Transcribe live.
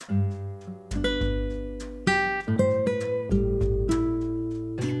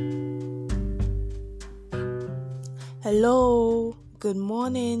Hello, good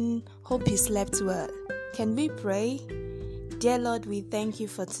morning. Hope you slept well. Can we pray? Dear Lord, we thank you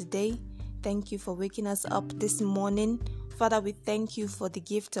for today. Thank you for waking us up this morning. Father, we thank you for the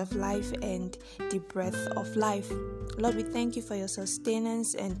gift of life and the breath of life. Lord, we thank you for your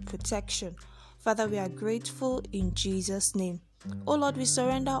sustenance and protection. Father, we are grateful in Jesus' name. Oh Lord, we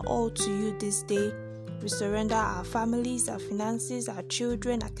surrender all to you this day. We surrender our families, our finances, our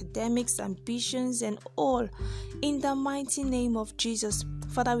children, academics, ambitions, and all in the mighty name of Jesus.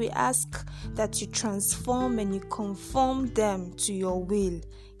 Father, we ask that you transform and you conform them to your will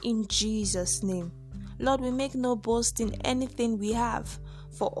in Jesus' name. Lord, we make no boast in anything we have,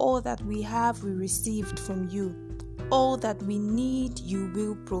 for all that we have we received from you. All that we need you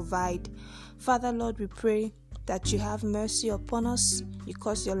will provide. Father, Lord, we pray that you have mercy upon us, you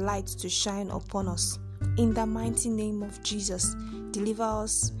cause your light to shine upon us. In the mighty name of Jesus, deliver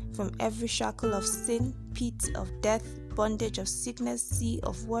us from every shackle of sin, pit of death, bondage of sickness, sea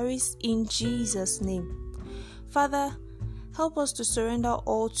of worries, in Jesus' name. Father, help us to surrender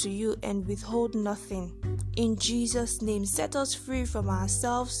all to you and withhold nothing. In Jesus' name, set us free from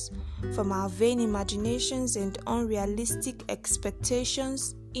ourselves, from our vain imaginations and unrealistic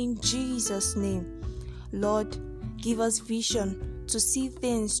expectations. In Jesus' name. Lord, give us vision to see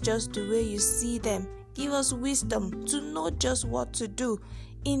things just the way you see them. Give us wisdom to know just what to do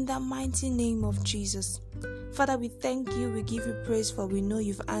in the mighty name of Jesus. Father, we thank you. We give you praise for we know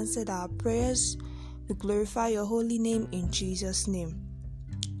you've answered our prayers. We glorify your holy name in Jesus' name.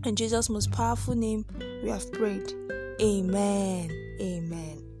 In Jesus' most powerful name, we have prayed. Amen.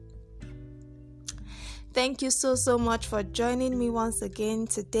 Amen. Thank you so much for joining me once again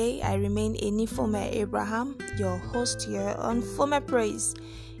today. I remain Enifome Abraham, your host here on Fome Praise.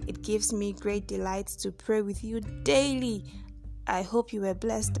 It gives me great delight to pray with you daily. I hope you were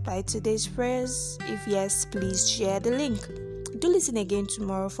blessed by today's prayers. If yes, please share the link. Do listen again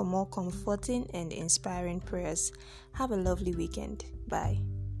tomorrow for more comforting and inspiring prayers. Have a lovely weekend. Bye.